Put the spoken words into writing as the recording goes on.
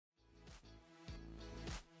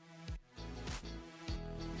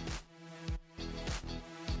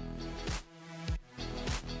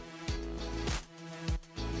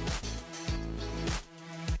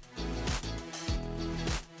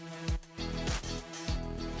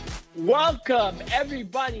Welcome,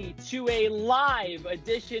 everybody, to a live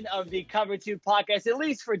edition of the Cover 2 podcast, at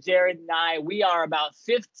least for Jared and I. We are about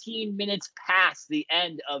 15 minutes past the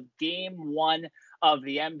end of Game 1 of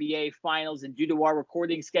the NBA Finals, and due to our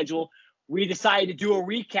recording schedule, we decided to do a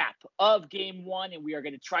recap of Game 1, and we are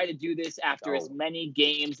going to try to do this after as many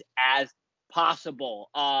games as possible.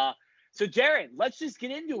 So, Jared, let's just get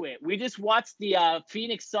into it. We just watched the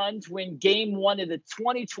Phoenix Suns win Game 1 of the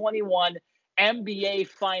 2021 NBA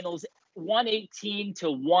Finals,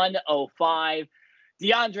 118-105.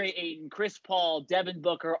 DeAndre Ayton, Chris Paul, Devin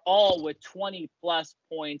Booker, all with 20-plus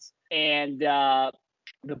points. And the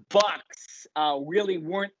Bucks really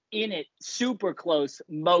weren't in it super close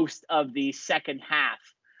most of the second half.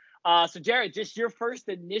 So, Jared, just your first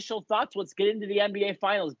initial thoughts. Let's get into the NBA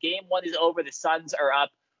Finals. Game 1 is over. The Suns are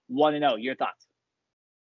up 1-0. Your thoughts?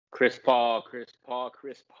 Chris Paul,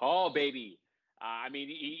 baby. I mean,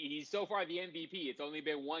 he's so far the MVP. It's only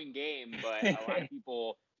been one game, but a lot of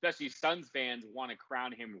people, especially Suns fans, want to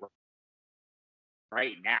crown him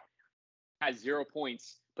right now. Has 0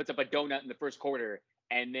 points, puts up a donut in the first quarter,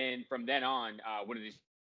 and then from then on, what did he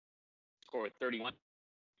score? 31.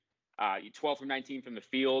 12 from 19 from the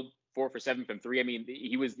field, 4 for 7 from 3. I mean,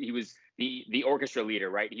 he was the orchestra leader,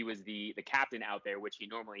 right? He was the captain out there, which he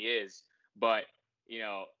normally is. But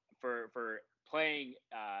for playing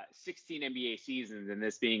 16 NBA seasons and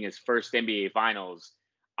this being his first NBA Finals,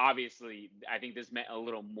 obviously, I think this meant a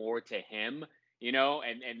little more to him,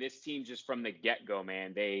 and this team just from the get-go,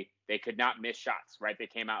 man, they could not miss shots, right? They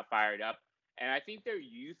came out fired up, and I think their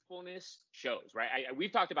youthfulness shows, right?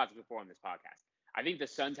 We've talked about this before on this podcast. I think the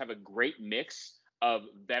Suns have a great mix of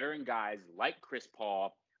veteran guys like Chris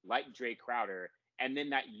Paul, like Jay Crowder, and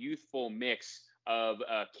then that youthful mix of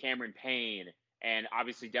Cameron Payne, and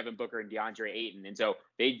obviously Devin Booker and DeAndre Ayton. And so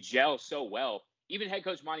they gel so well. Even head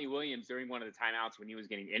coach Monty Williams, during one of the timeouts when he was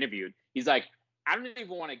getting interviewed, he's like, I don't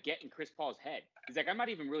even want to get in Chris Paul's head. He's like, I'm not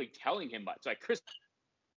even really telling him much. Like, Chris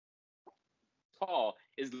Paul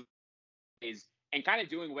is and kind of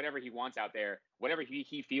doing whatever he wants out there, whatever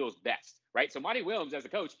he feels best, right? So Monty Williams, as a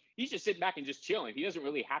coach, he's just sitting back and just chilling. He doesn't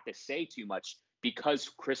really have to say too much because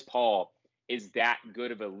Chris Paul is that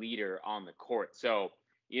good of a leader on the court. So,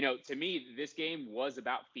 to me, this game was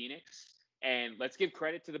about Phoenix, and let's give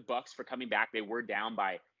credit to the Bucks for coming back. They were down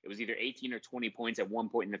by, it was either 18 or 20 points at one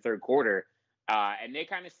point in the third quarter, and they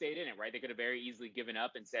kind of stayed in it, right? They could have very easily given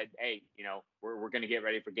up and said, hey, we're going to get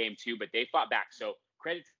ready for game 2, but they fought back. So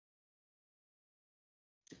credit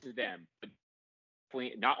to them, but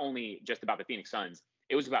not only just about the Phoenix Suns,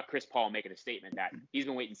 it was about Chris Paul making a statement that he's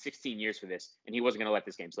been waiting 16 years for this, and he wasn't going to let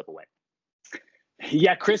this game slip away.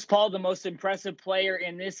 Yeah, Chris Paul, the most impressive player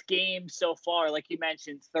in this game so far. Like you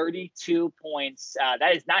mentioned, 32 points.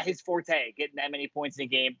 That is not his forte, getting that many points in a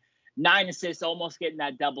game. 9 assists, almost getting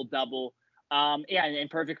that double-double. And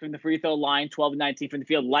perfect from the free throw line, 12 and 19 from the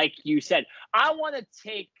field, like you said. I want to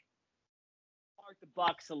take apart the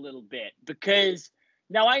Bucks a little bit because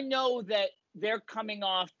now I know that they're coming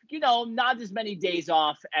off, not as many days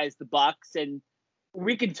off as the Bucks, and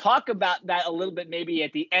we can talk about that a little bit maybe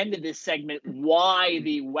at the end of this segment, why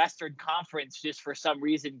the Western Conference just for some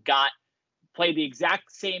reason played the exact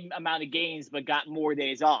same amount of games but got more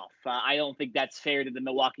days off. I don't think that's fair to the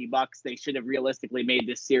Milwaukee Bucks. They should have realistically made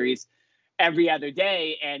this series every other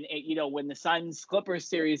day. And, when the Suns-Clippers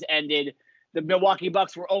series ended, the Milwaukee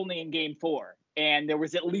Bucks were only in Game 4, and there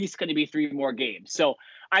was at least going to be 3 more games. So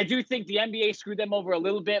I do think the NBA screwed them over a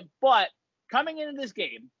little bit, but coming into this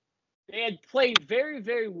game, they had played very,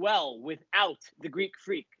 very well without the Greek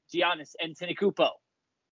freak, Giannis Antetokounmpo.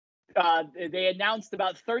 They announced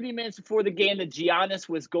about 30 minutes before the game that Giannis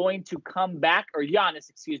was going to come back, or Giannis,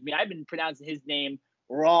 excuse me. I've been pronouncing his name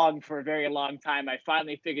wrong for a very long time. I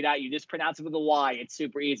finally figured out you just pronounce it with a Y. It's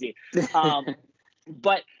super easy.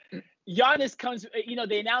 But Giannis comes,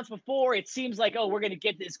 they announced before, it seems like, we're going to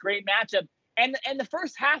get this great matchup. And the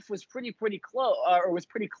first half was pretty close,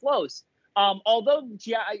 pretty close. Although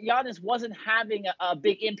Giannis wasn't having a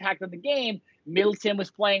big impact on the game, Middleton was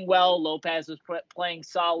playing well. Lopez was playing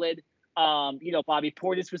solid. Bobby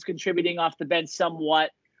Portis was contributing off the bench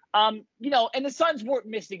somewhat. And the Suns weren't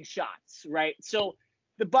missing shots, right? So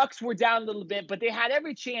the Bucks were down a little bit, but they had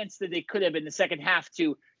every chance that they could have in the second half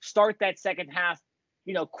to start that second half,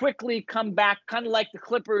 quickly come back, kind of like the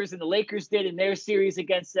Clippers and the Lakers did in their series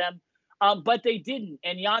against them. But they didn't.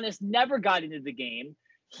 And Giannis never got into the game.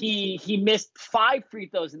 He missed 5 free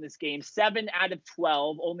throws in this game, 7 out of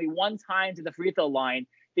 12. Only one time to the free throw line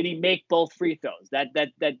did he make both free throws.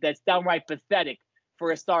 That's downright pathetic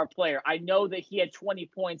for a star player. I know that he had 20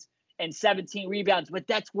 points and 17 rebounds, but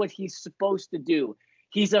that's what he's supposed to do.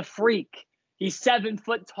 He's a freak. He's 7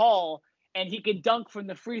 foot tall, and he can dunk from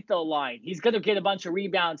the free throw line. He's going to get a bunch of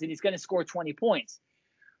rebounds, and he's going to score 20 points.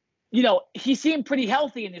 He seemed pretty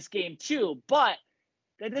healthy in this game too, but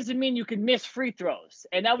that doesn't mean you can miss free throws.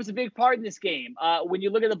 And that was a big part in this game. When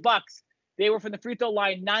you look at the Bucks, they were from the free throw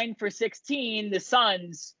line 9 for 16. The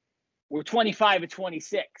Suns were 25 of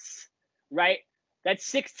 26, right? That's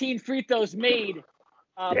 16 free throws made,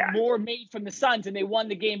 more made from the Suns, and they won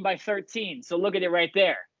the game by 13. So look at it right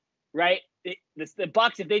there, right? The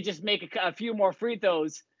Bucks, if they just make a few more free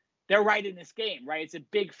throws, they're right in this game, right? It's a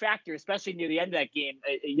big factor, especially near the end of that game.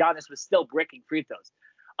 Giannis was still bricking free throws.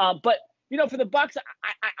 But for the Bucks,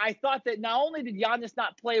 I thought that not only did Giannis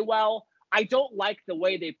not play well, I don't like the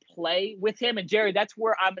way they play with him. And Jerry, that's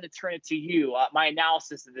where I'm going to turn it to you. My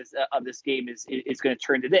analysis of this game is going to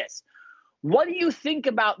turn to this. What do you think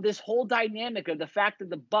about this whole dynamic of the fact that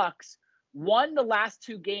the Bucks won the last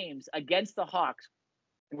 2 games against the Hawks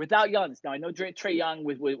without Giannis? Now, I know Trae Young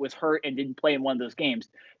was hurt and didn't play in one of those games,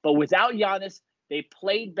 but without Giannis, they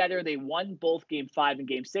played better. They won both Game 5 and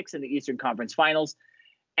Game 6 in the Eastern Conference Finals.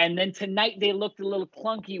 And then tonight they looked a little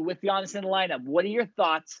clunky with Giannis in the lineup. What are your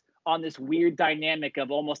thoughts on this weird dynamic of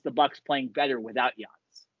almost the Bucks playing better without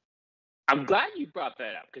Giannis? I'm glad you brought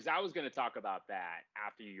that up because I was going to talk about that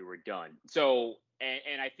after you were done. So,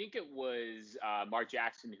 and I think it was Mark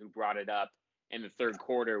Jackson who brought it up in the third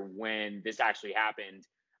quarter when this actually happened.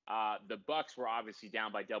 The Bucks were obviously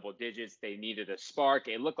down by double digits. They needed a spark.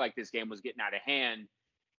 It looked like this game was getting out of hand.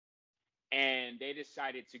 And they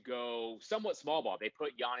decided to go somewhat small ball. They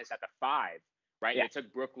put Giannis at the 5, right? Yeah. They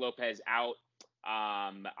took Brook Lopez out.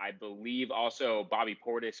 I believe also Bobby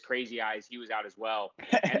Portis, Crazy Eyes, he was out as well.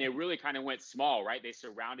 And they really kind of went small, right? They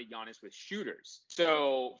surrounded Giannis with shooters.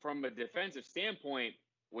 So from a defensive standpoint,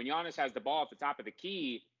 when Giannis has the ball at the top of the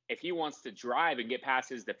key, if he wants to drive and get past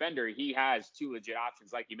his defender, he has 2 legit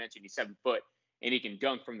options. Like you mentioned, he's 7 foot and he can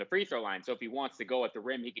dunk from the free throw line. So if he wants to go at the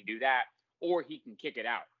rim, he can do that, or he can kick it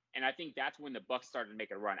out. And I think that's when the Bucks started to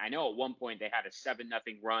make a run. I know at one point they had a 7-0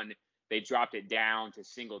 run. They dropped it down to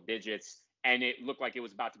single digits, and it looked like it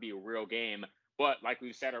was about to be a real game. But like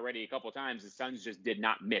we've said already a couple of times, the Suns just did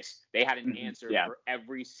not miss. They had an answer for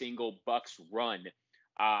every single Bucks run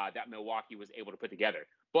that Milwaukee was able to put together.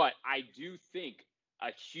 But I do think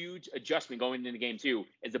a huge adjustment going into game 2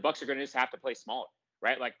 is the Bucks are going to just have to play smaller,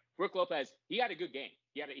 right? Like Brook Lopez, he had a good game.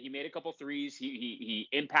 He made a couple threes. He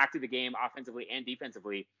impacted the game offensively and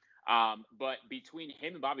defensively. But between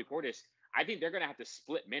him and Bobby Portis, I think they're going to have to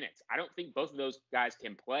split minutes. I don't think both of those guys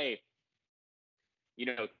can play,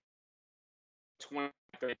 20,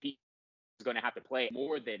 30 people is going to have to play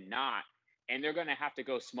more than not. And they're going to have to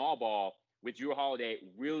go small ball with Jrue Holiday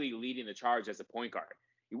really leading the charge as a point guard.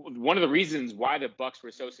 One of the reasons why the Bucks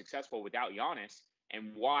were so successful without Giannis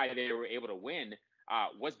and why they were able to win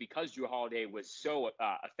was because Jrue Holiday was so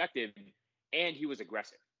effective and he was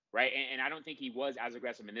aggressive. Right. And I don't think he was as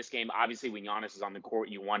aggressive in this game. Obviously, when Giannis is on the court,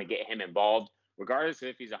 you want to get him involved, regardless of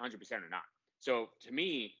if he's 100% or not. So to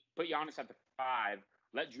me, put Giannis at the 5,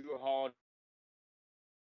 let Jrue Holiday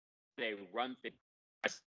run the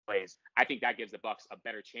plays. I think that gives the Bucks a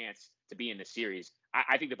better chance to be in the series.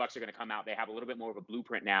 I think the Bucks are going to come out. They have a little bit more of a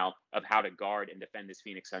blueprint now of how to guard and defend this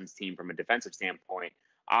Phoenix Suns team from a defensive standpoint.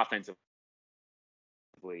 Offensively,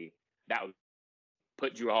 that would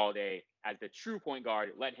put Jrue Holiday as the true point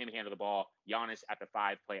guard, let him handle the ball. Giannis at the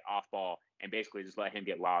 5, play off ball, and basically just let him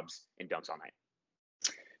get lobs and dunks all night.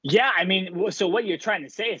 Yeah, I mean, so what you're trying to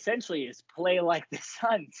say essentially is play like the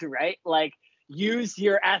Suns, right? Like use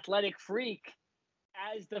your athletic freak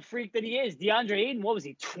as the freak that he is. DeAndre Ayton, what was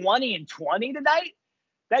he, 20 and 20 tonight?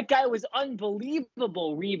 That guy was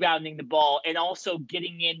unbelievable rebounding the ball and also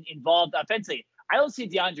getting involved offensively. I don't see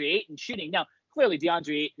DeAndre Ayton shooting. Now, clearly,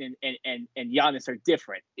 DeAndre Ayton and Giannis are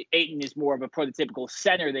different. Ayton is more of a prototypical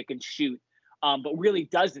center that can shoot, but really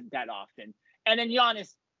doesn't that often. And then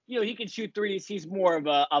Giannis, he can shoot threes. He's more of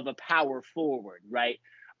a power forward, right?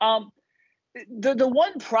 The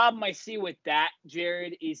one problem I see with that,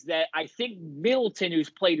 Jared, is that I think Middleton, who's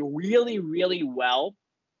played really, really well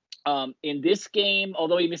in this game,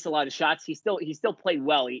 although he missed a lot of shots, he still played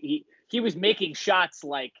well. He was making shots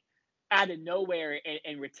like out of nowhere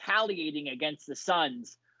and retaliating against the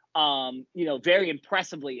Suns, very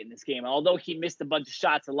impressively in this game. Although he missed a bunch of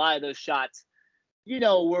shots, a lot of those shots,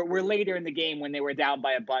 were later in the game when they were down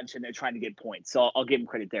by a bunch and they're trying to get points. So I'll give him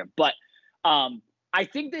credit there. But I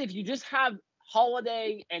think that if you just have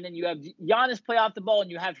Holiday and then you have Giannis play off the ball and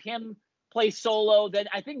you have him play solo, then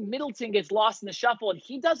I think Middleton gets lost in the shuffle and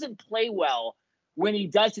he doesn't play well when he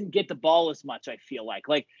doesn't get the ball as much. I feel like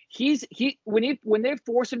when they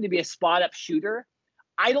force him to be a spot up shooter,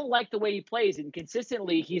 I don't like the way he plays, and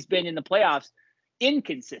consistently he's been in the playoffs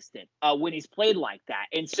inconsistent when he's played like that.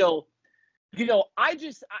 And so,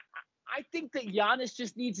 I think that Giannis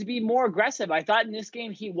just needs to be more aggressive. I thought in this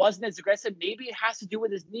game he wasn't as aggressive. Maybe it has to do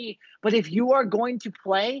with his knee. But if you are going to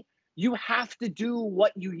play, you have to do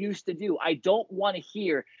what you used to do. I don't want to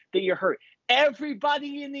hear that you're hurt.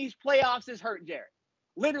 Everybody in these playoffs is hurt, Jared.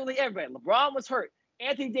 Literally everybody. LeBron was hurt.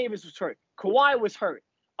 Anthony Davis was hurt. Kawhi was hurt.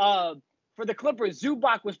 For the Clippers,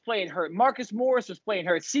 Zubac was playing hurt. Marcus Morris was playing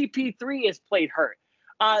hurt. CP3 has played hurt.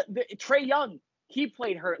 Trae Young, he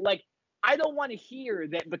played hurt. Like, I don't want to hear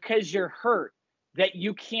that because you're hurt that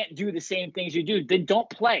you can't do the same things you do. Then don't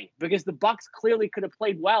play, because the Bucks clearly could have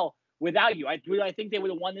played well without you. Do I think they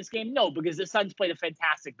would have won this game? No, because the Suns played a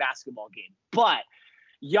fantastic basketball game. But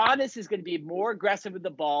Giannis is going to be more aggressive with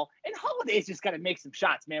the ball, and Holiday's just got to make some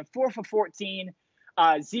shots, man. 4 for 14,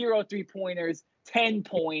 0 3-pointers, 10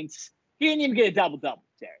 points. He didn't even get a double-double,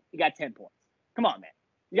 Jared. He got 10 points. Come on, man.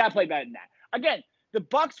 You got to play better than that. Again, the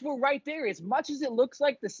Bucks were right there. As much as it looked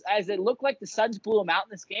like the Suns blew them out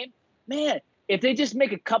in this game, man, if they just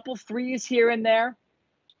make a couple threes here and there,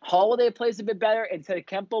 Holiday plays a bit better, and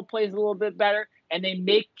Kempo plays a little bit better, and they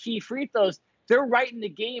make key free throws, they're right in the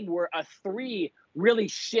game where a three really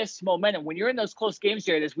shifts momentum. When you're in those close games,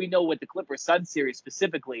 Jared, as we know with the Clippers-Suns series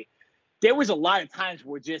specifically, there was a lot of times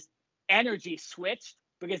where just energy switched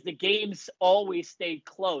because the games always stayed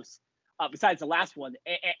close, besides the last one.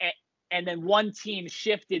 And then one team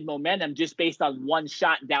shifted momentum just based on one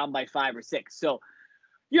shot down by 5 or 6. So,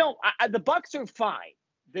 the Bucks are fine.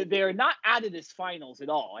 They're not out of this finals at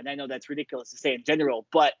all. And I know that's ridiculous to say in general,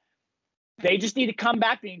 but they just need to come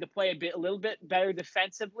back. They need to play a little bit better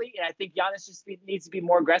defensively. And I think Giannis just needs to be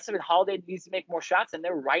more aggressive, and Holiday needs to make more shots, and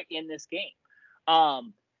they're right in this game.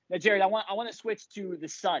 Now, Jared, I want to switch to the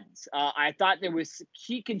Suns. I thought there was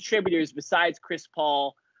key contributors besides Chris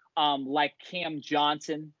Paul, like Cam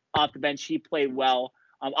Johnson off the bench. He played well.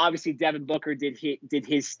 Obviously, Devin Booker did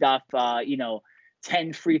his stuff.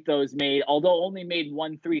 10 free throws made, although only made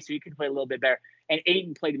 1 3, so he could play a little bit better. And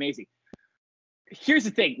Ayton played amazing. Here's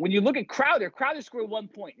the thing. When you look at Crowder scored 1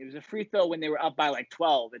 point. It was a free throw when they were up by like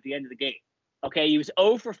 12 at the end of the game. Okay, he was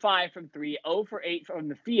 0 for 5 from 3, 0 for 8 from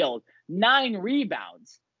the field, 9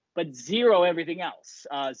 rebounds, but 0 everything else.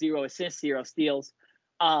 0 assists, 0 steals.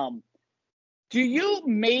 Do you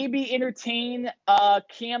maybe entertain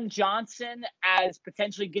Cam Johnson as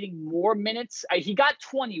potentially getting more minutes? He got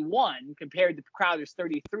 21 compared to Crowder's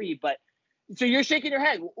 33, but so you're shaking your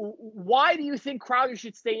head. Why do you think Crowder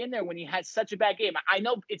should stay in there when he has such a bad game? I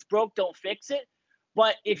know it's broke, don't fix it,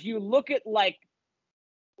 but if you look at like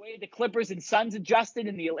the way the Clippers and Suns adjusted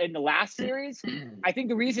in the last series, I think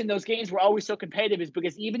the reason those games were always so competitive is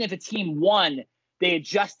because even if a team won, they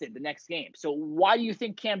adjusted the next game. So why do you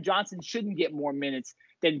think Cam Johnson shouldn't get more minutes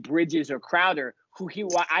than Bridges or Crowder, who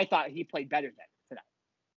I thought he played better than tonight?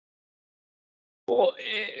 Well,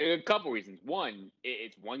 a couple reasons. One,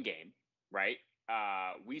 it's one game, right?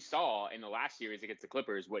 We saw in the last series against the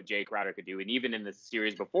Clippers what Jay Crowder could do. And even in the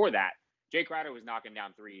series before that, Jay Crowder was knocking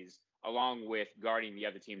down threes along with guarding the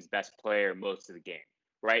other team's best player most of the game,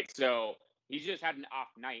 right? So he's just had an off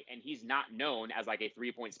night, and he's not known as like a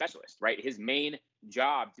 3-point specialist, right? His main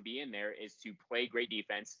job to be in there is to play great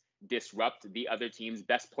defense, disrupt the other team's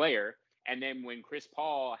best player. And then when Chris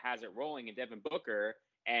Paul has it rolling and Devin Booker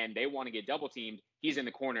and they want to get double teamed, he's in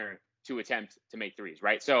the corner to attempt to make threes,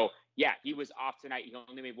 right? So yeah, he was off tonight. He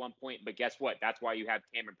only made 1 point, but guess what? That's why you have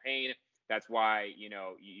Cameron Payne. That's why,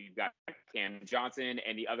 you've got Cam Johnson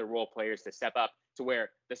and the other role players to step up, to where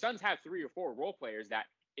the Suns have 3 or 4 role players that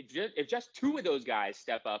if just 2 of those guys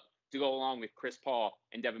step up to go along with Chris Paul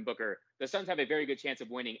and Devin Booker, the Suns have a very good chance of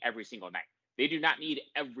winning every single night. They do not need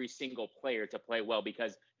every single player to play well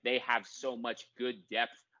because they have so much good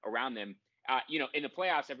depth around them. In the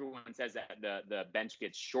playoffs, everyone says that the bench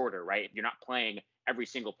gets shorter, right? You're not playing every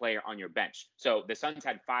single player on your bench. So the Suns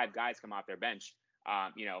had 5 guys come off their bench,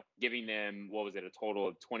 giving them, a total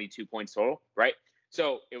of 22 points total, right?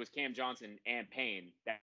 So it was Cam Johnson and Payne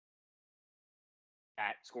that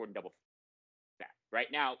scored in double that. Right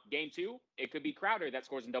now, game 2, it could be Crowder that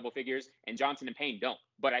scores in double figures and Johnson and Payne don't.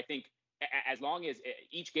 But I think as long as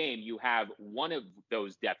each game you have one of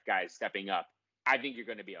those depth guys stepping up, I think you're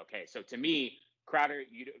going to be okay. So to me, Crowder,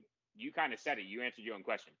 you kind of said it. You answered your own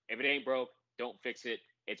question. If it ain't broke, don't fix it.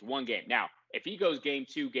 It's one game. Now, if he goes game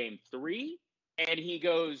 2, game 3, and he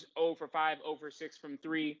goes 0 for 5, 0 for 6 from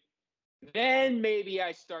 3, then maybe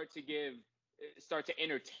I start to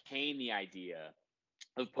entertain the idea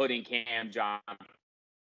of putting Cam Johnson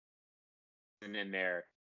in there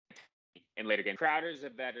in later games. Crowder's a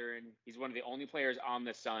veteran. He's one of the only players on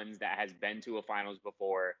the Suns that has been to a finals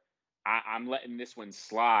before. I'm letting this one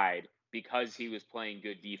slide because he was playing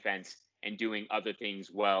good defense and doing other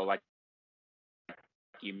things well, like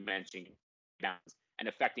you mentioned, and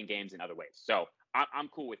affecting games in other ways. So I'm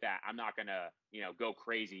cool with that. I'm not gonna, go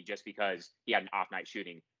crazy just because he had an off night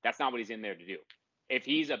shooting. That's not what he's in there to do. If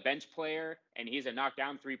he's a bench player and he's a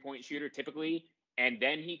knockdown 3-point shooter typically, and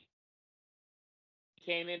then he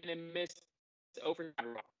came in and missed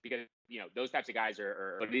overtime because those types of guys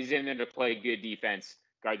are. But he's in there to play good defense,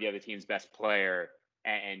 guard the other team's best player,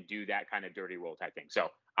 and do that kind of dirty role type thing. So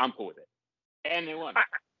I'm cool with it. And they won.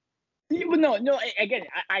 No. Again,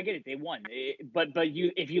 I get it. They won, but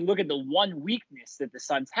if you look at the one weakness that the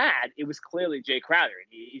Suns had, it was clearly Jay Crowder.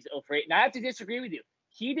 He's 0 for 8. And I have to disagree with you.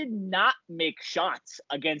 He did not make shots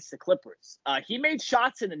against the Clippers. He made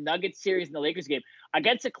shots in the Nuggets series and the Lakers game.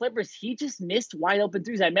 Against the Clippers, he just missed wide open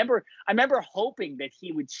threes. I remember hoping that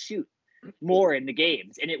he would shoot more in the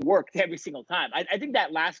games, and it worked every single time. I think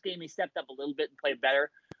that last game he stepped up a little bit and played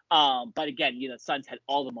better. But again, the Suns had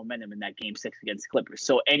all the momentum in that game 6 against the Clippers,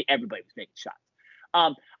 so everybody was making shots.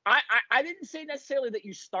 I didn't say necessarily that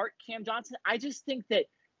you start Cam Johnson. I just think that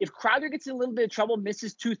if Crowder gets in a little bit of trouble,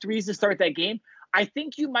 misses 2 threes to start that game, I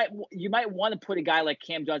think you might want to put a guy like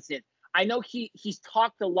Cam Johnson in. I know he's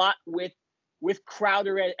talked a lot with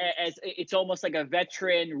Crowder as it's almost like a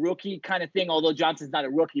veteran rookie kind of thing, although Johnson's not a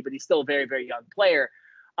rookie, but he's still a very, very young player.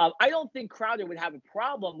 I don't think Crowder would have a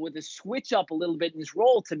problem with a switch up a little bit in his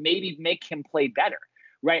role to maybe make him play better,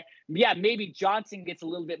 right? Yeah, maybe Johnson gets a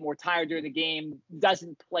little bit more tired during the game,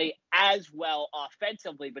 doesn't play as well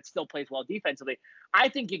offensively, but still plays well defensively. I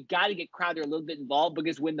think you got to get Crowder a little bit involved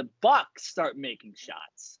because when the Bucks start making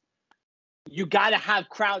shots, you got to have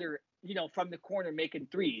Crowder, from the corner making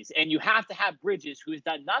threes, and you have to have Bridges, who's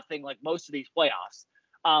done nothing like most of these playoffs,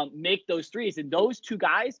 make those threes. And those two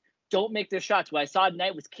guys don't make their shots. What I saw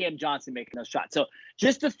tonight was Cam Johnson making those shots. So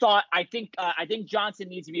just a thought. I think Johnson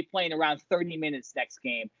needs to be playing around 30 minutes next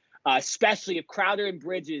game, especially if Crowder and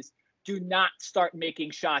Bridges do not start making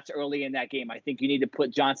shots early in that game. I think you need to put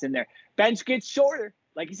Johnson there. Bench gets shorter,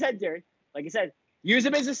 like you said, Derek. Like you said, use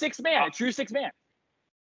him as a sixth man, a true sixth man.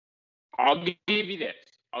 I'll give you this.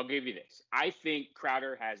 I think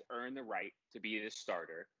Crowder has earned the right to be the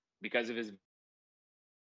starter because of his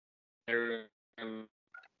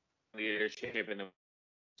leadership in the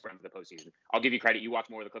front of the postseason. I'll give you credit. You watch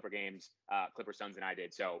more of the Clipper games, Clipper Suns than I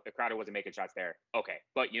did. So if Crowder wasn't making shots there, okay.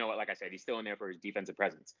 But you know what? Like I said, he's still in there for his defensive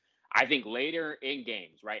presence. I think later in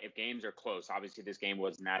games, right? If games are close, obviously this game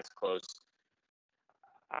wasn't as close.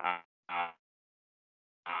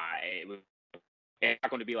 It's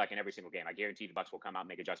not going to be like in every single game. I guarantee the Bucks will come out and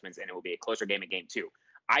make adjustments, and it will be a closer game in game 2.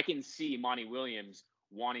 I can see Monty Williams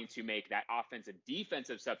wanting to make that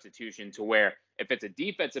offensive-defensive substitution to where if it's a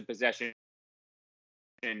defensive possession,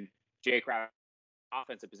 Jay Crowder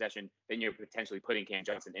offensive possession, then you're potentially putting Cam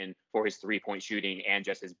Johnson in for his 3-point shooting and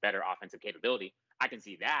just his better offensive capability. I can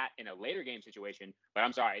see that in a later game situation, but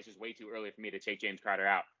I'm sorry, it's just way too early for me to take James Crowder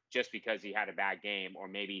out just because he had a bad game or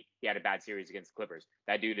maybe he had a bad series against the Clippers.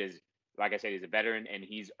 That dude is, like I said, he's a veteran and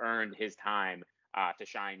he's earned his time to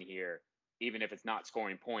shine here. Even if it's not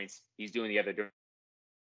scoring points, he's doing the other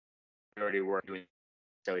dirty work, doing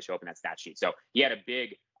to show up in that stat sheet. So he had a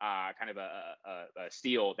big kind of a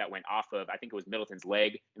steal that went off of, I think it was Middleton's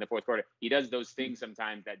leg in the fourth quarter. He does those things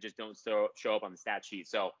sometimes that just don't show up on the stat sheet.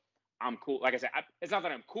 So I'm cool. Like I said, it's not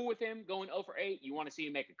that I'm cool with him going 0 for 8. You want to see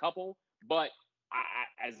him make a couple, but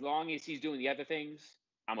as long as he's doing the other things,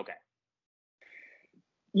 I'm okay.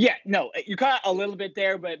 Yeah, no, you caught a little bit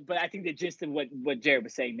there, but I think the gist of what Jared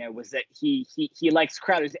was saying there was that he likes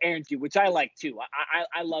Crowder's energy, which I like too.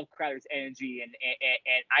 I love Crowder's energy, and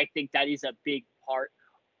I think that is a big part.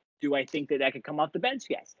 Do I think that could come off the bench?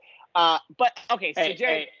 Yes. But okay, so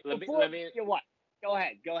Jared, let me what? Go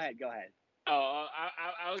ahead. Oh,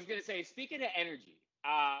 I was gonna say, speaking of energy,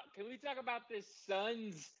 can we talk about this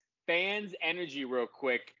Suns fans' energy real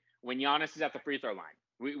quick when Giannis is at the free throw line?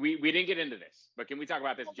 We didn't get into this, but can we talk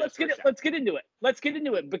about this? Let's get into it. Let's get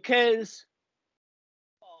into it because,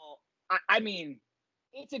 I mean,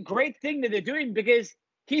 it's a great thing that they're doing because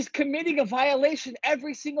he's committing a violation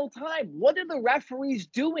every single time. What are the referees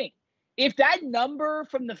doing? If that number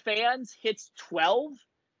from the fans hits 12,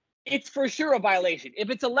 it's for sure a violation.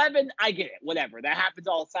 If it's 11, I get it. Whatever. That happens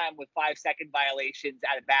all the time with 5-second violations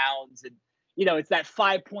out of bounds. And, it's that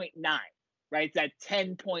 5.9, right? It's that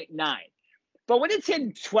 10.9. But when it's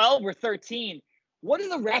in 12 or 13, what are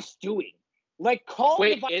the refs doing? Like,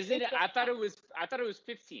 Wait, is it? I thought it was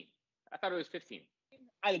 15. I thought it was 15.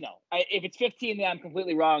 I don't know. If it's 15, then I'm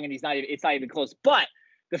completely wrong, and it's not even close. But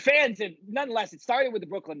the fans, and nonetheless, it started with the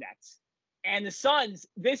Brooklyn Nets. And the Suns,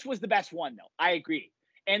 this was the best one, though. I agree.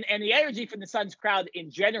 And the energy from the Suns crowd in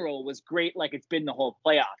general was great, like it's been the whole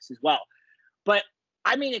playoffs as well. But,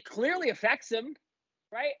 I mean, it clearly affects him,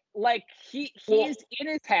 right? Like, he's in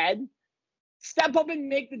his head. Step up and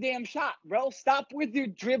make the damn shot, bro. Stop with your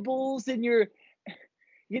dribbles and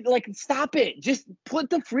like, stop it. Just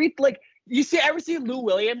put the ever see Lou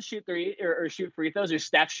Williams shoot shoot free throws, or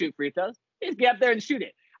Steph shoot free throws? Just get up there and shoot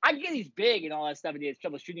it. I get he's big and all that stuff and he has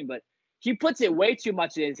trouble shooting, but he puts it way too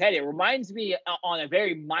much in his head. It reminds me on a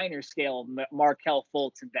very minor scale of Markelle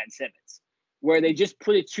Fultz and Ben Simmons, where they just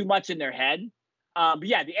put it too much in their head. But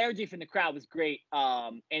yeah, the energy from the crowd was great,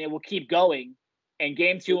 and it will keep going. And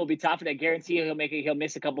game 2 will be tough, and I guarantee you he'll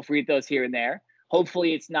miss a couple free throws here and there.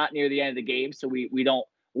 Hopefully, it's not near the end of the game, so we don't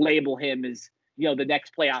label him as the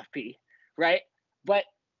next playoff P, right? But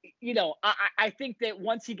I think that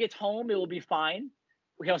once he gets home, it will be fine.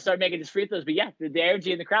 He'll start making his free throws. But yeah, the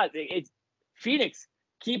energy in the crowd, it's Phoenix.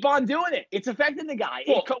 Keep on doing it. It's affecting the guy.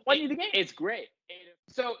 Well, won you the game. It's great.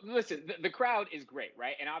 So listen, the crowd is great,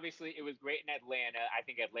 right? And obviously, it was great in Atlanta. I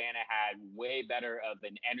think Atlanta had way better of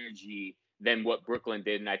an energy than what Brooklyn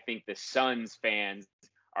did, and I think the Suns fans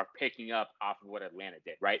are picking up off of what Atlanta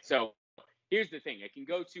did, right? So here's the thing. It can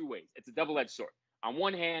go two ways. It's a double-edged sword. On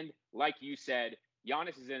one hand, like you said,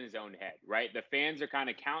 Giannis is in his own head, right? The fans are kind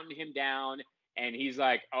of counting him down, and he's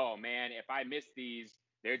like, oh, man, if I miss these,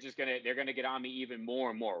 they're gonna get on me even more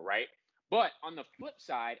and more, right? But on the flip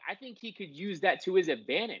side, I think he could use that to his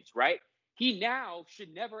advantage, right? He now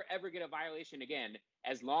should never, ever get a violation again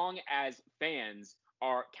as long as fans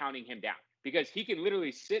are counting him down, because he can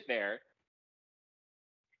literally sit there,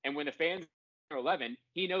 and when the fans are 11,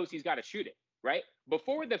 he knows he's got to shoot it, right?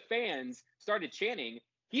 Before the fans started chanting,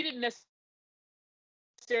 he didn't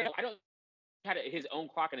necessarily, I don't had his own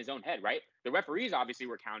clock in his own head, right? The referees obviously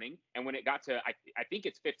were counting, and when it got to, I think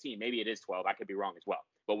it's 15, maybe it is 12, I could be wrong as well.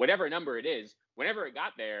 But whatever number it is, whenever it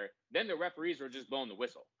got there, then the referees were just blowing the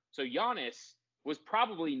whistle. So Giannis was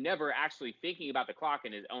probably never actually thinking about the clock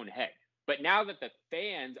in his own head. But now that the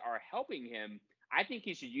fans are helping him, I think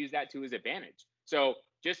he should use that to his advantage. So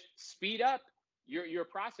just speed up your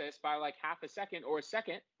process by like half a second or a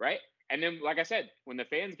second, right? And then, like I said, when the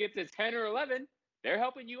fans get to 10 or 11, they're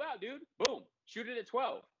helping you out, dude. Boom, shoot it at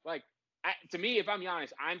 12. Like, to me, if I'm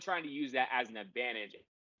Giannis, I'm trying to use that as an advantage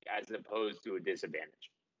as opposed to a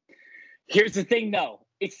disadvantage. Here's the thing, though.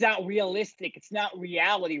 It's not realistic. It's not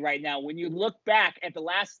reality right now. When you look back at the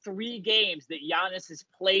last 3 games that Giannis has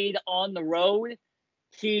played on the road,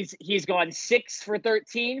 he's gone 6 for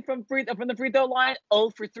 13 from the free throw line,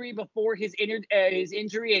 0 for 3 before his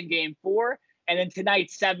injury in game 4, and then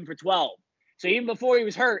tonight 7 for 12. So even before he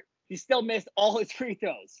was hurt, he still missed all his free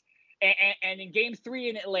throws. And in game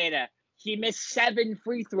 3 in Atlanta, he missed 7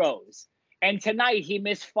 free throws. And tonight he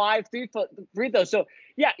missed 5 free throws. So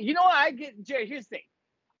yeah, you know what I get, Jerry? Here's the thing.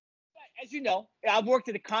 As you know, I've worked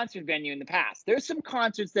at a concert venue in the past. There's some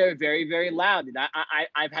concerts that are very, very loud, and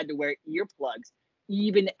I've had to wear earplugs,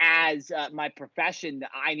 even as my profession.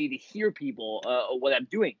 I need to hear people what I'm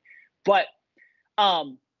doing. But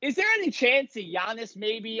is there any chance that Giannis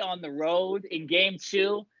maybe on the road in game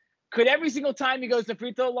 2 could every single time he goes to the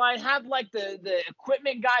free throw line have like the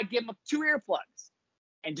equipment guy give him 2 earplugs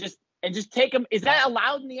and just take them? Is that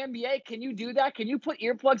allowed in the NBA? Can you do that? Can you put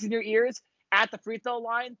earplugs in your ears at the free throw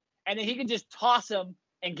line, and then he can just toss them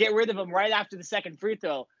and get rid of them right after the second free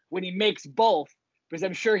throw when he makes both? Because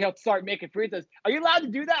I'm sure he'll start making free throws. Are you allowed to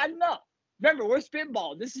do that? I don't know. Remember, we're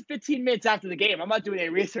spitballing. This is 15 minutes after the game. I'm not doing any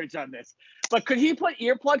research on this. But could he put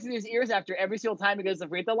earplugs in his ears after every single time he goes to the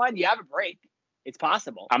free throw line? You have a break. It's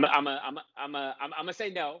possible. I'm gonna say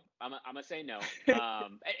no. I'm gonna say no.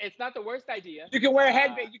 It's not the worst idea. You can wear a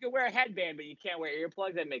headband. You can wear a headband, but you can't wear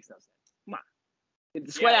earplugs. That makes no sense. Come on, get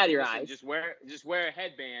the sweat out of your eyes. Just wear a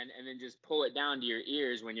headband and then just pull it down to your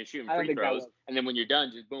ears when you're shooting free throws, and then when you're done,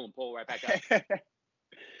 just boom, pull right back up.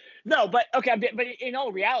 No, but okay, but in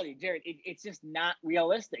all reality, Jared, it's just not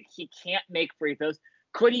realistic. He can't make free throws.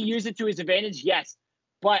 Could he use it to his advantage? Yes,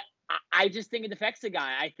 but I just think it affects the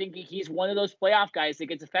guy. I think he's one of those playoff guys that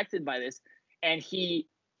gets affected by this, and he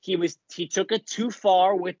took it too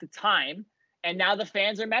far with the time, and now the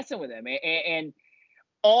fans are messing with him. And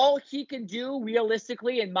all he can do,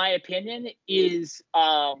 realistically, in my opinion, is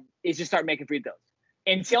just start making free throws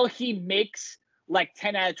until he makes like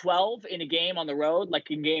 10 out of 12 in a game on the road, like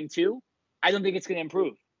in game 2. I don't think it's going to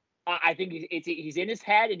improve. I think he's in his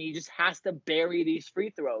head, and he just has to bury these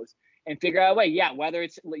free throws and figure out a way. Yeah, whether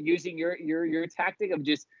it's using your tactic of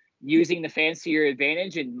just using the fans to your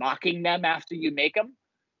advantage and mocking them after you make them,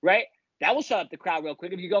 right? that will shut up the crowd real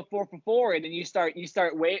quick. If you go 4 for 4 and then you start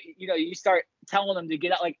telling them to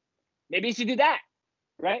get out, like maybe you should do that,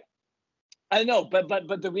 right? I don't know,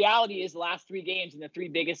 but the reality is the last 3 games and the 3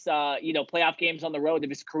 biggest playoff games on the road of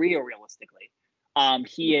his career, realistically,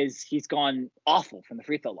 he's gone awful from the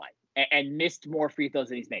free throw line and missed more free throws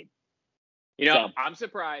than he's made. I'm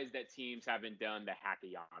surprised that teams haven't done the hack of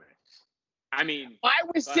Giannis. I mean, I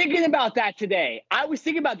was thinking about that today. I was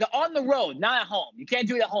thinking about on the road, not at home. You can't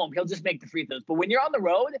do it at home. He'll just make the free throws. But when you're on the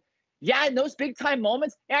road, yeah, in those big time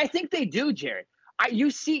moments, and I think they do, Jared.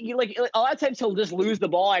 You see, like a lot of times he'll just lose the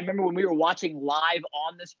ball. I remember when we were watching live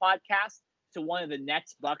on this podcast to one of the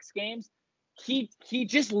Nets Bucks games, he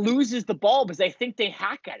just loses the ball because they think they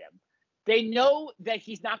hack at him. They know that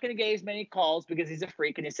he's not going to get as many calls because he's a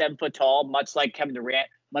freak and he's 7 foot tall, much like Kevin Durant,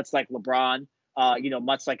 much like LeBron.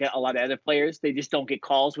 Much like a lot of other players, they just don't get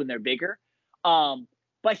calls when they're bigger.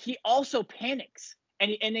 But he also panics,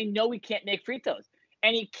 and they know he can't make free throws.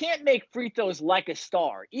 And he can't make free throws like a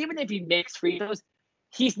star. Even if he makes free throws,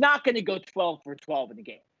 he's not going to go 12 for 12 in the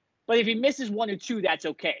game. But if he misses 1 or 2, that's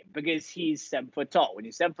okay because he's 7 foot tall. When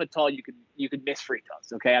you're 7 foot tall, you can miss free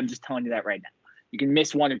throws. Okay, I'm just telling you that right now. You can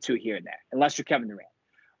miss 1 or 2 here and there, unless you're Kevin Durant.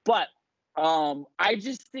 But I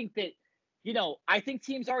just think that. I think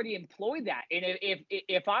teams already employ that. And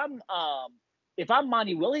if I'm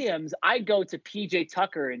Monty Williams, I go to PJ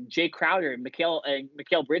Tucker and Jay Crowder and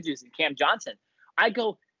Mikal Bridges and Cam Johnson. I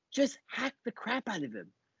go, just hack the crap out of him,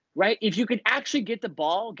 right? If you can actually get the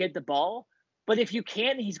ball, get the ball. But if you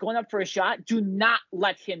can't, he's going up for a shot, do not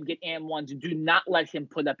let him get and ones. Do not let him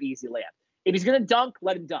put up easy layup. If he's going to dunk,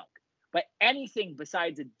 let him dunk. But anything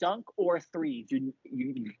besides a dunk or a 3,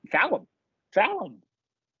 you foul him. Foul him.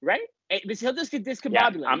 Right? Because he'll just get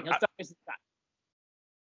discombobulated.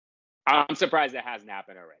 I'm surprised that hasn't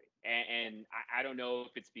happened already. And I don't know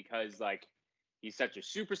if it's because, like, he's such a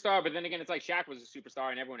superstar. But then again, it's like Shaq was a superstar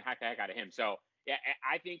and everyone hacked the heck out of him. So, yeah,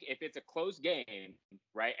 I think if it's a close game,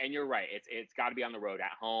 right, and you're right, it's got to be on the road.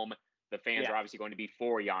 At home, the fans are obviously going to be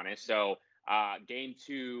for Giannis. So, game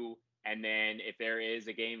 2, and then if there is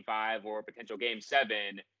a game 5 or a potential game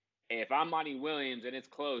 7, if I'm Monty Williams and it's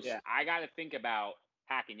close, I got to think about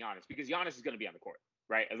hacking Giannis because Giannis is going to be on the court,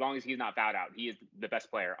 right? As long as he's not fouled out, he is the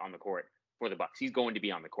best player on the court for the Bucks. He's going to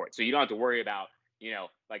be on the court. So you don't have to worry about,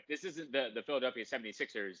 like this isn't the Philadelphia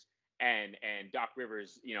 76ers and Doc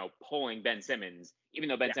Rivers, pulling Ben Simmons, even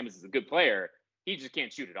though Ben Simmons is a good player, he just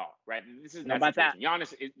can't shoot at all, right? This is not about that.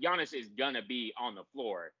 Giannis is going to be on the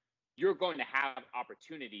floor. You're going to have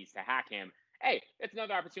opportunities to hack him. Hey, it's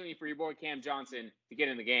another opportunity for your boy Cam Johnson to get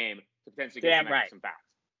in the game to potentially get some fouls.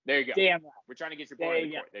 There you go. Damn right. We're trying to get your boy on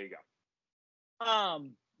the court. There you go.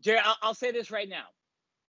 Jerry, I'll say this right now.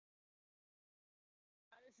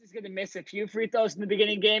 This is going to miss a few free throws in the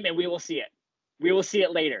beginning game, and we will see it. We will see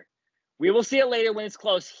it later. We will see it later when it's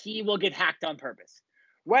close. He will get hacked on purpose.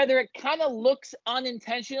 Whether it kind of looks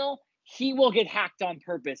unintentional, he will get hacked on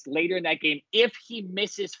purpose later in that game if he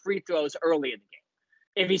misses free throws early in the game.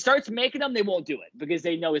 If he starts making them, they won't do it because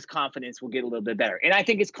they know his confidence will get a little bit better. And I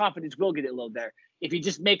think his confidence will get a little better if he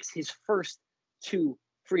just makes his first 2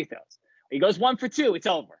 free throws. He goes 1 for 2, it's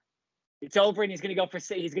over. It's over, and he's going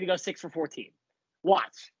to go 6 for 14.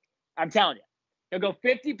 Watch. I'm telling you. He'll go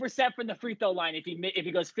 50% from the free throw line if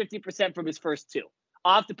he goes 50% from his first 2.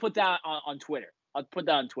 I'll have to put that on Twitter. I'll put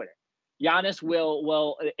that on Twitter. Giannis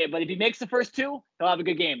will, but if he makes the first 2, he'll have a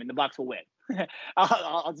good game, and the Bucks will win.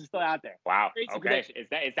 I'll just throw it out there. Wow. Okay.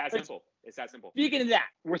 It's that simple. It's that simple. Speaking of that,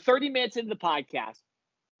 we're 30 minutes into the podcast.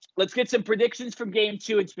 Let's get some predictions from game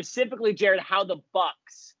 2, and specifically, Jared, how the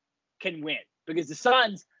Bucks can win. Because the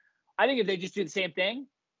Suns, I think if they just do the same thing,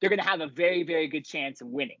 they're going to have a very, very good chance of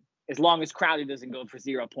winning, as long as Crowder doesn't go for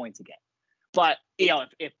 0 points again. But,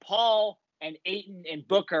 if Paul and Ayton and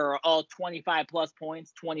Booker are all 25-plus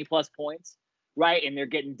points, 20-plus points, right, and they're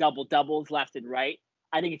getting double-doubles left and right,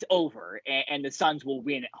 I think it's over, and the Suns will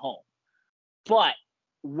win at home. But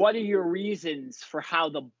what are your reasons for how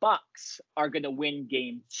the Bucks are going to win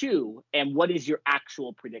game 2, and what is your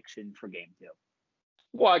actual prediction for game 2?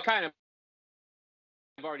 Well, I've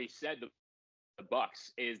already said the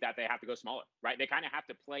Bucks is that they have to go smaller, right? They kind of have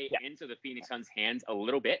to play into the Phoenix Suns' hands a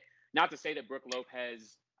little bit. Not to say that Brook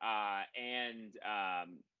Lopez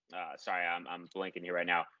sorry, I'm blanking here right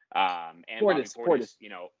now. And Portis,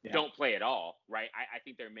 don't play at all, right? I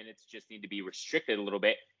think their minutes just need to be restricted a little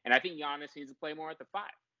bit, and I think Giannis needs to play more at the 5.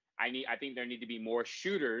 I think there need to be more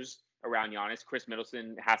shooters around Giannis. Chris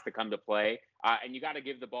Middleton has to come to play, and you got to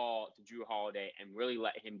give the ball to Jrue Holiday and really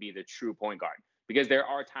let him be the true point guard, because there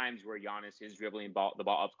are times where Giannis is dribbling the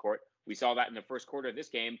ball up court. We saw that in the first quarter of this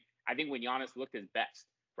game. I think when Giannis looked his best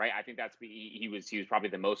right? I think he was probably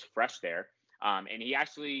the most fresh there. And he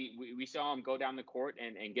actually, we saw him go down the court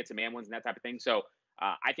and get some and ones and that type of thing. So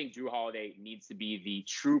I think Drew Holiday needs to be the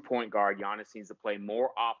true point guard. Giannis needs to play more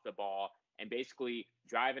off the ball and basically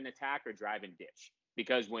drive an attack or drive and dish.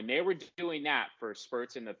 Because when they were doing that for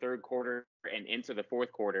spurts in the third quarter and into the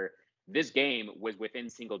fourth quarter, this game was within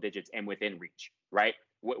single digits and within reach, right?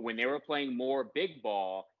 When they were playing more big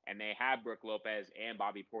ball and they had Brook Lopez and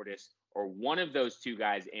Bobby Portis or one of those two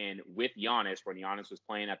guys in with Giannis, when Giannis was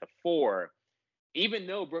playing at the 4, even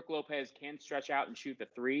though Brook Lopez can stretch out and shoot the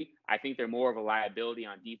 3, I think they're more of a liability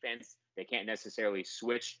on defense. They can't necessarily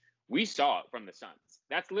switch. We saw it from the Suns.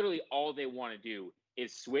 That's literally all they want to do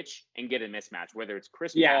is switch and get a mismatch, whether it's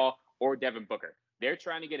Chris Paul or Devin Booker. They're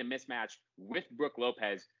trying to get a mismatch with Brook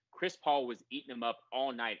Lopez. Chris Paul was eating him up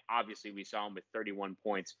all night. Obviously, we saw him with 31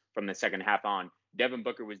 points from the second half on. Devin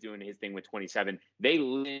Booker was doing his thing with 27. They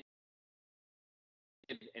lived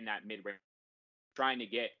in that mid-range, trying to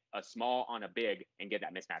get a small on a big and get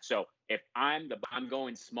that mismatch. So if I'm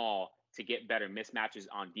going small to get better mismatches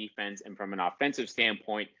on defense and from an offensive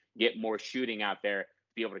standpoint, get more shooting out there,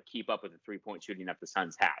 be able to keep up with the 3-point shooting that the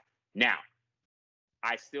Suns have. Now,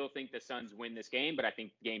 I still think the Suns win this game, but I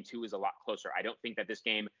think game 2 is a lot closer. I don't think that this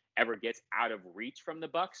game ever gets out of reach from the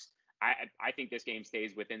Bucks. I think this game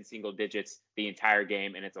stays within single digits the entire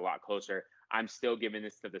game, and it's a lot closer. I'm still giving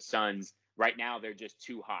this to the Suns. Right now, they're just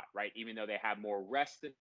too hot, right? Even though they have more rest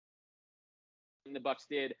than the Bucks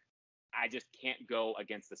did, I just can't go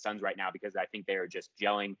against the Suns right now because I think they are just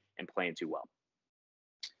gelling and playing too well.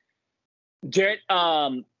 Jarrett,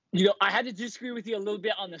 I had to disagree with you a little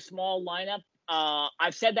bit on the small lineup.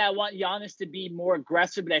 I've said that I want Giannis to be more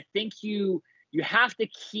aggressive, but I think you have to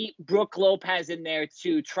keep Brook Lopez in there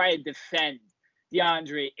to try to defend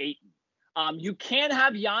DeAndre Ayton. You can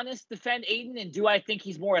have Giannis defend Ayton, and do I think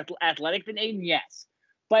he's more athletic than Ayton? Yes.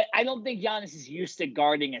 But I don't think Giannis is used to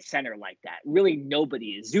guarding a center like that. Really,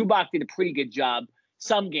 nobody is. Zubac did a pretty good job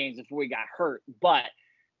some games before he got hurt. But,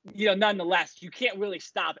 nonetheless, you can't really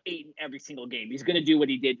stop Ayton every single game. He's going to do what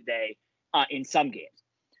he did today in some games.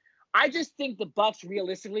 I just think the Bucks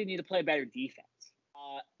realistically need to play better defense.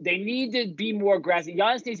 They need to be more aggressive.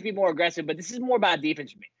 Giannis needs to be more aggressive, but this is more about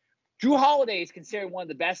defense for me. Drew Holiday is considered one of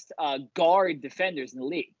the best guard defenders in the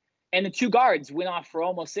league. And the two guards went off for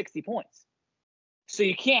almost 60 points. So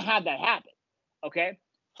you can't have that happen, okay?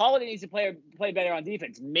 Holiday needs to play better on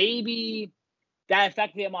defense. Maybe that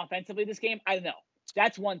affected him offensively this game. I don't know.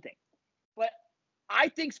 That's one thing. But I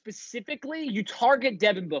think specifically you target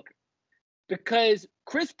Devin Booker because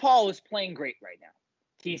Chris Paul is playing great right now.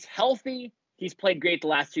 He's healthy. He's played great the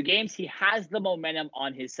last 2 games. He has the momentum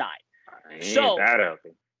on his side. So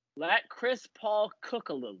let Chris Paul cook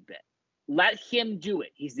a little bit. Let him do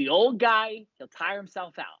it. He's the old guy. He'll tire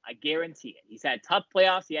himself out. I guarantee it. He's had tough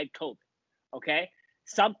playoffs. He had COVID. Okay?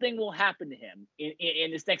 Something will happen to him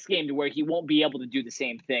in this next game to where he won't be able to do the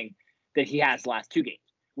same thing that he has the last 2 games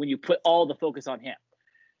when you put all the focus on him.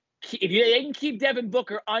 If they can keep Devin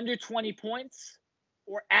Booker under 20 points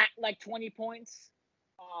or at like 20 points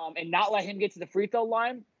and not let him get to the free throw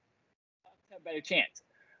line, have a better chance.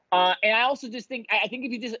 And I also just think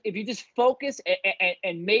if you just focus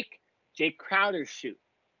and make Jay Crowder shoot,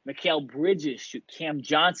 Mikal Bridges shoot, Cam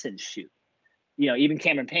Johnson shoot, even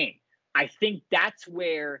Cameron Payne. I think that's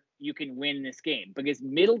where you can win this game because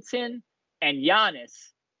Middleton and Giannis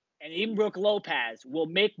and even Brook Lopez will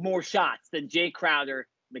make more shots than Jay Crowder,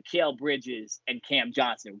 Mikal Bridges, and Cam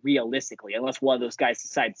Johnson, realistically, unless one of those guys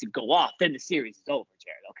decides to go off, then the series is over,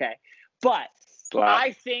 Jared, okay? But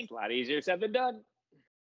I think it's a lot easier said than done.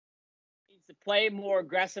 Needs to play more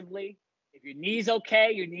aggressively. If your knee's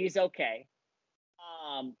okay, your knee's okay.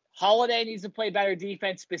 Holiday needs to play better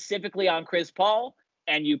defense, specifically on Chris Paul,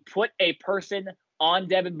 and you put a person on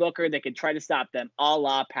Devin Booker that can try to stop them, a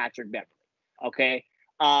la Patrick Beverley, okay?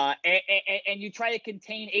 And you try to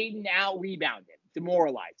contain Ayton, out-rebound him,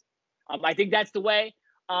 demoralize him. I think that's the way.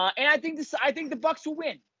 And I think the Bucks will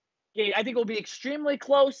win. I think it will be extremely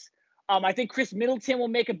close. I think Chris Middleton will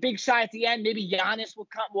make a big shot at the end. Maybe Giannis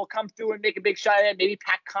will come through and make a big shot at the end. Maybe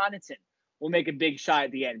Pat Connaughton will make a big shot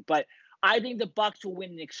at the end. But I think the Bucks will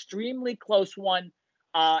win an extremely close one,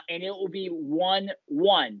 and it will be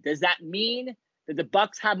 1-1. Does that mean that the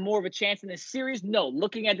Bucks have more of a chance in this series? No.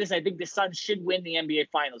 Looking at this, I think the Suns should win the NBA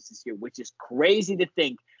Finals this year, which is crazy to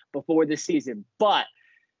think before this season. But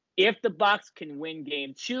if the Bucks can win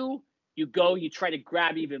Game 2, you try to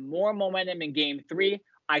grab even more momentum in Game 3.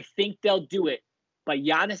 I think they'll do it. But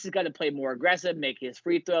Giannis has got to play more aggressive, make his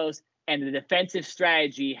free throws, and the defensive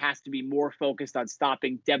strategy has to be more focused on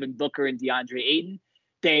stopping Devin Booker and DeAndre Ayton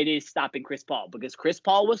than it is stopping Chris Paul, because Chris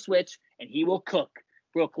Paul will switch and he will cook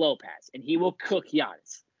Brook Lopez, and he will cook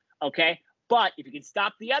Giannis. Okay? But if you can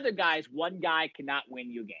stop the other guys, one guy cannot win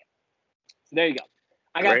you a game. So there you go.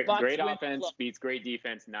 I got great offense beats great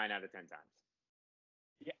defense 9 out of 10 times.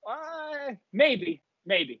 Yeah, maybe.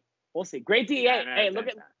 We'll see. Great D. Hey, look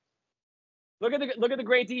at the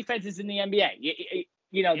great defenses in the NBA.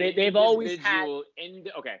 You know, they've always had.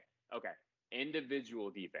 Okay. Individual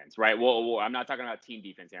defense, right? Well, I'm not talking about team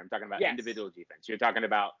defense here. I'm talking about individual defense. You're talking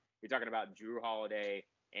about Drew Holiday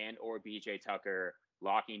and or BJ Tucker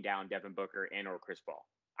locking down Devin Booker and or Chris Paul.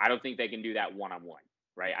 I don't think they can do that one-on-one,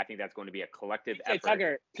 right? I think that's going to be a collective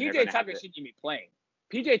effort. PJ Tucker shouldn't even be playing.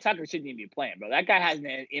 PJ Tucker shouldn't even be playing, bro. That guy has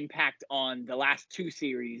an impact on the last 2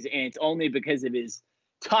 series, and it's only because of his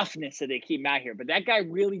toughness that they keep him out here. But that guy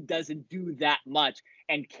really doesn't do that much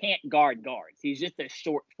and can't guard guards. He's just a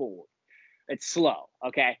short forward. It's slow,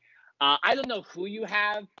 okay? I don't know who you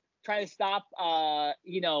have try to stop, try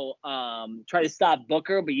to stop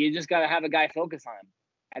Booker, but you just got to have a guy focus on him.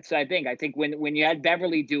 That's what I think. I think when you had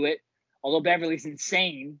Beverly do it, although Beverly's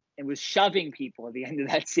insane and was shoving people at the end of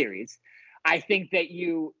that series, I think that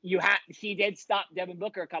he did stop Devin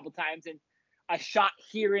Booker a couple times and a shot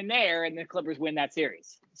here and there, and the Clippers win that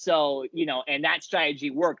series. So, and that strategy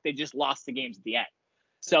worked. They just lost the games at the end.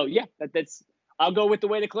 So, yeah, that's I'll go with the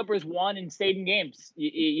way the Clippers won and stayed in games.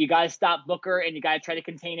 You got to stop Booker, and you got to try to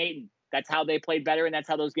contain Ayton. That's how they played better, and that's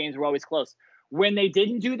how those games were always close. When they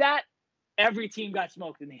didn't do that, every team got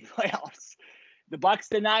smoked in the playoffs. The Bucks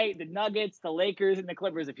tonight, the Nuggets, the Lakers, and the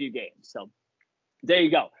Clippers a few games. So there you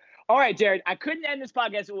go. All right, Jared, I couldn't end this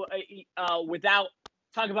podcast without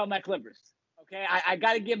talking about my Clippers. Okay, I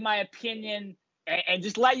got to give my opinion and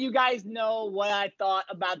just let you guys know what I thought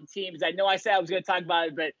about the teams. I know I said I was going to talk about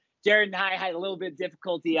it, but Jared and I had a little bit of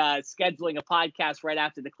difficulty scheduling a podcast right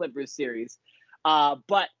after the Clippers series.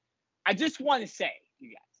 But I just want to say, you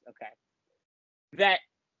guys, okay, that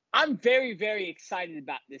I'm very, very excited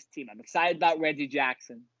about this team. I'm excited about Reggie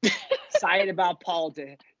Jackson. Excited about Paul.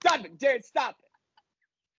 Stop it, Jared, stop it.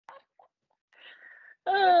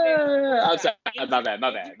 I'm sorry. My bad.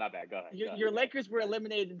 Go ahead. Your Lakers were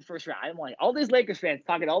eliminated in the first round. I don't want all these Lakers fans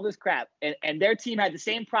talking all this crap, and their team had the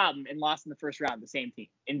same problem and lost in the first round. The same team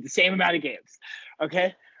in the same amount of games.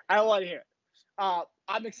 Okay, I don't want to hear it.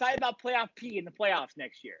 I'm excited about playoff P in the playoffs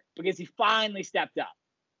next year because he finally stepped up.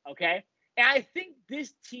 Okay, and I think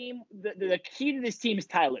this team, the key to this team is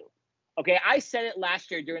Ty Lue. Okay, I said it last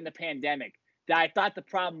year during the pandemic that I thought the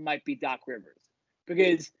problem might be Doc Rivers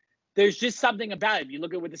because there's just something about him. You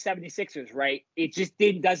look at with the 76ers, right? It just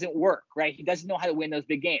doesn't work, right? He doesn't know how to win those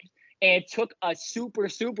big games. And it took a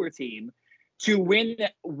super team to win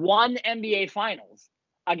one NBA Finals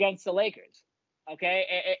against the Lakers,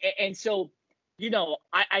 okay? And so,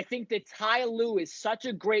 I think that Ty Lue is such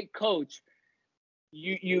a great coach.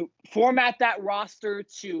 You format that roster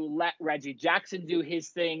to let Reggie Jackson do his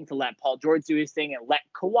thing, to let Paul George do his thing, and let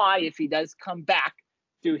Kawhi, if he does come back,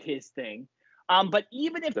 do his thing. But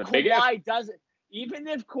even if Kawhi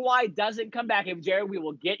doesn't come back, and Jared, we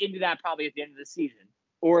will get into that probably at the end of the season,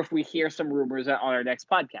 or if we hear some rumors on our next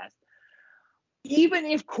podcast. Even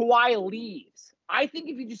if Kawhi leaves, I think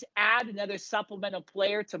if you just add another supplemental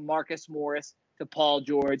player to Marcus Morris, to Paul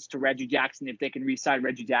George, to Reggie Jackson, if they can re-sign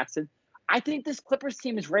Reggie Jackson, I think this Clippers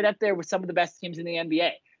team is right up there with some of the best teams in the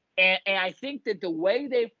NBA. And I think that the way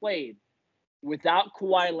they've played without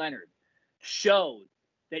Kawhi Leonard showed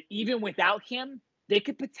that even without him, they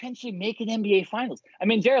could potentially make an NBA Finals. I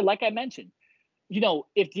mean, Jared, like I mentioned,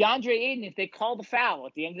 if DeAndre Ayton, if they call the foul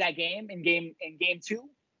at the end of that game in game 2,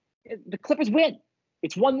 the Clippers win.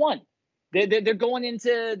 It's 1-1. They're going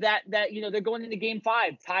into they're going into game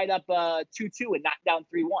 5 tied up 2-2 and knocked down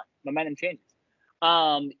 3-1. Momentum changes.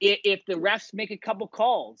 If the refs make a couple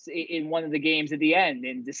calls in one of the games at the end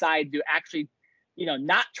and decide to actually,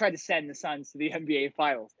 not try to send the Suns to the NBA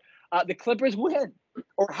Finals, the Clippers win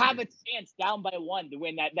or have a chance down by 1 to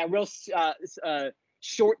win that real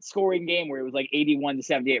short scoring game where it was like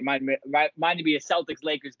 81-78. Reminded me of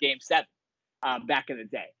Celtics-Lakers game 7 back in the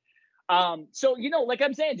day. So, like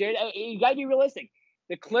I'm saying, Jared, you got to be realistic.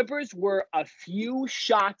 The Clippers were a few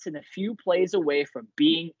shots and a few plays away from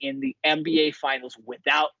being in the NBA Finals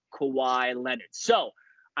without Kawhi Leonard. So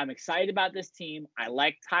I'm excited about this team. I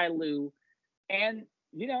like Ty Lue. And,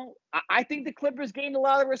 I think the Clippers gained a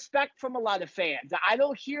lot of respect from a lot of fans. I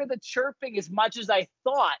don't hear the chirping as much as I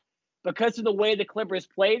thought because of the way the Clippers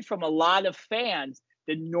played from a lot of fans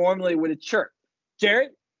that normally would have chirped. Jared,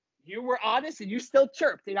 you were honest and you still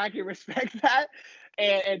chirped, and I can respect that.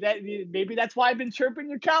 And that maybe that's why I've been chirping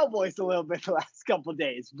your Cowboys a little bit the last couple of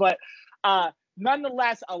days. But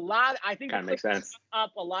nonetheless, I think kind of makes sense. shut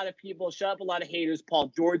up a lot of people, shut up a lot of haters.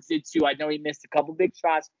 Paul George did too. I know he missed a couple big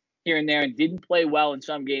shots here and there and didn't play well in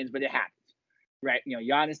some games, but it happens, right?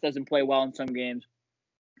 Giannis doesn't play well in some games.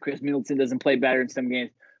 Chris Middleton doesn't play better in some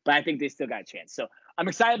games, but I think they still got a chance. So I'm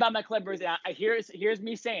excited about my Clippers. And here's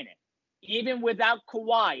me saying it. Even without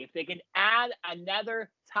Kawhi, if they can add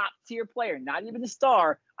another top-tier player, not even a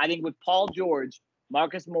star, I think with Paul George,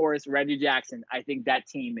 Marcus Morris, Reggie Jackson, I think that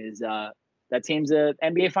team is that team's a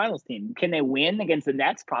NBA Finals team. Can they win against the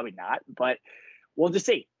Nets? Probably not, but we'll just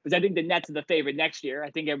see. Because I think the Nets are the favorite next year.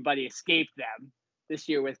 I think everybody escaped them this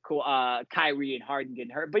year with Kyrie and Harden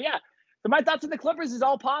getting hurt. But yeah, so my thoughts on the Clippers is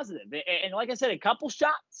all positive. And like I said, a couple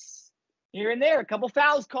shots here and there, a couple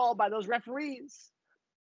fouls called by those referees.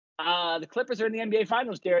 The Clippers are in the NBA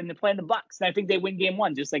Finals, Jared, and they're playing the Bucks. And I think they win Game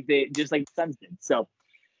 1, just like the Suns did. So,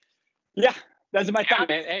 yeah, those are my thoughts.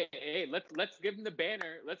 Man, hey, let's give them the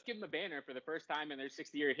banner. Let's give them a banner for the first time in their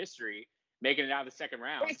 60-year history, making it out of the second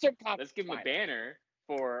round. Let's give them a banner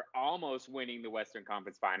for almost winning the Western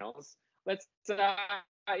Conference Finals. Let's, proud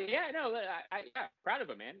of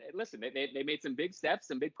them, man. Listen, they made some big steps,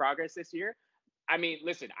 some big progress this year. I mean,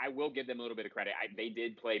 listen, I will give them a little bit of credit. They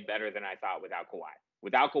did play better than I thought without Kawhi.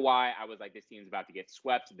 Without Kawhi, I was like, this team's about to get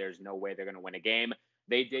swept. There's no way they're going to win a game.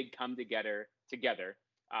 They did come together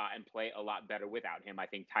and play a lot better without him. I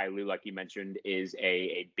think Ty Lue, like you mentioned, is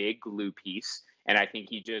a big glue piece, and I think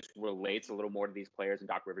he just relates a little more to these players than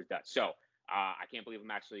Doc Rivers does. So I can't believe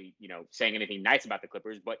I'm actually, saying anything nice about the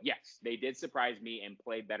Clippers, but yes, they did surprise me and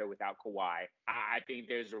play better without Kawhi. I think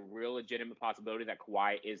there's a real legitimate possibility that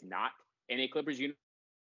Kawhi is not in a Clippers uniform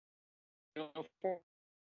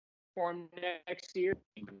next year.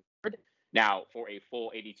 Now, for a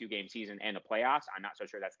full 82-game season and the playoffs, I'm not so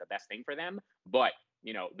sure that's the best thing for them. But,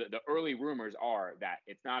 the early rumors are that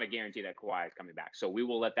it's not a guarantee that Kawhi is coming back. So we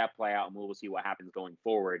will let that play out, and we will see what happens going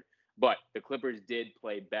forward. But the Clippers did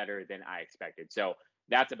play better than I expected. So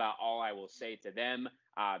that's about all I will say to them.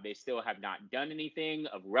 They still have not done anything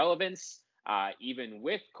of relevance, even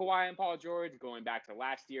with Kawhi and Paul George going back to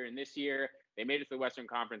last year and this year. They made it to the Western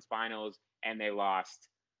Conference Finals, and they lost.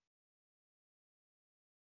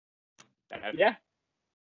 Yeah.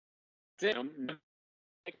 It's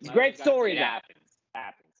a great story. That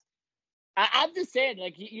happens. I'm just saying,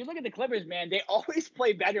 like, you look at the Clippers, man, they always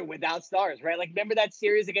play better without stars, right? Like, remember that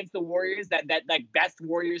series against the Warriors, that like best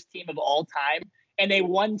Warriors team of all time? And they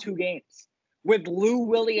won 2 games with Lou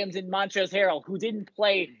Williams and Montrezl Harrell, who didn't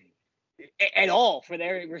play at all for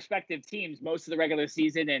their respective teams most of the regular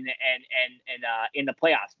season and in the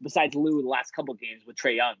playoffs, besides Lou the last couple games with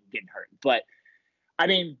Trae Young getting hurt. But, I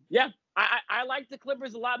mean, yeah. I like the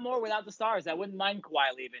Clippers a lot more without the stars. I wouldn't mind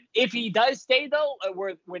Kawhi leaving. If he does stay, though,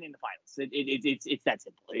 we're winning the finals. It's that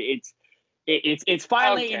simple. It's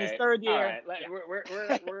finally in his third year. All right. Yeah.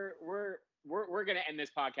 We're gonna end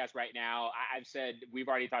this podcast right now. I've said we've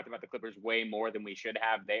already talked about the Clippers way more than we should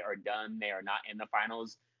have. They are done. They are not in the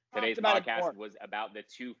finals. Today's podcast was about the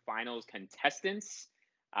 2 finals contestants.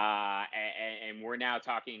 And we're now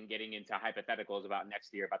getting into hypotheticals about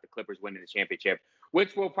next year, about the Clippers winning the championship,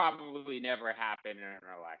 which will probably never happen in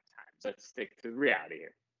our lifetime. So let's stick to reality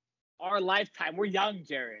here. Our lifetime. We're young,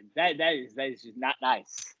 Jared. That is just not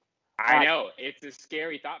nice. I know. It's a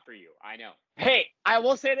scary thought for you. I know. Hey, I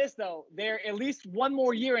will say this, though. They're at least one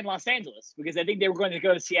more year in Los Angeles, because I think they were going to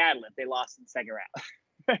go to Seattle if they lost in the second round.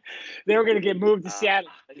 They were going to get moved to Seattle.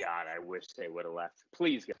 God, I wish they would have left.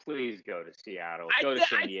 Please go to Seattle. Go to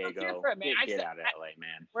San Diego. Get out of LA,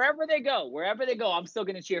 man. Wherever they go, I'm still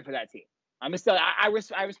going to cheer for that team. I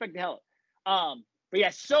respect the hell. But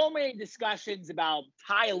yeah, so many discussions about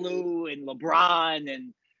Ty Lue and LeBron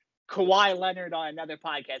and Kawhi Leonard on another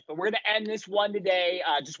podcast. But we're going to end this one today.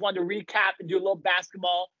 Just wanted to recap and do a little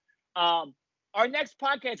basketball. Our next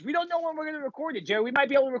podcast, we don't know when we're going to record it, Jerry. We might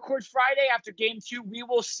be able to record Friday after Game 2. We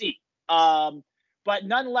will see. But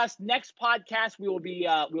nonetheless, next podcast, we'll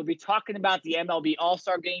be talking about the MLB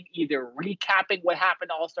All-Star Game, either recapping what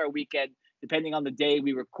happened All-Star Weekend, depending on the day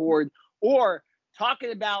we record, or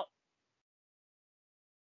talking about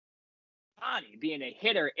Bonnie being a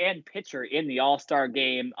hitter and pitcher in the All-Star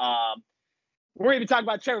Game. We're going to be talking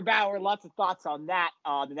about Trevor Bauer. Lots of thoughts on that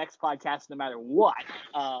the next podcast, no matter what.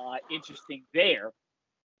 Interesting there.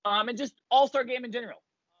 And just All-Star Game in general.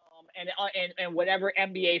 And whatever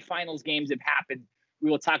NBA Finals games have happened, we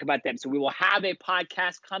will talk about them. So we will have a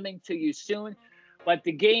podcast coming to you soon. But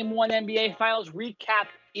the Game 1 NBA Finals recap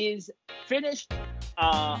is finished.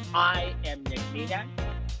 I am Nick Nenad.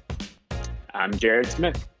 I'm Jared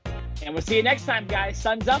Smith. And we'll see you next time, guys.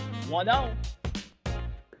 Suns up 1-0.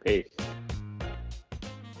 Peace.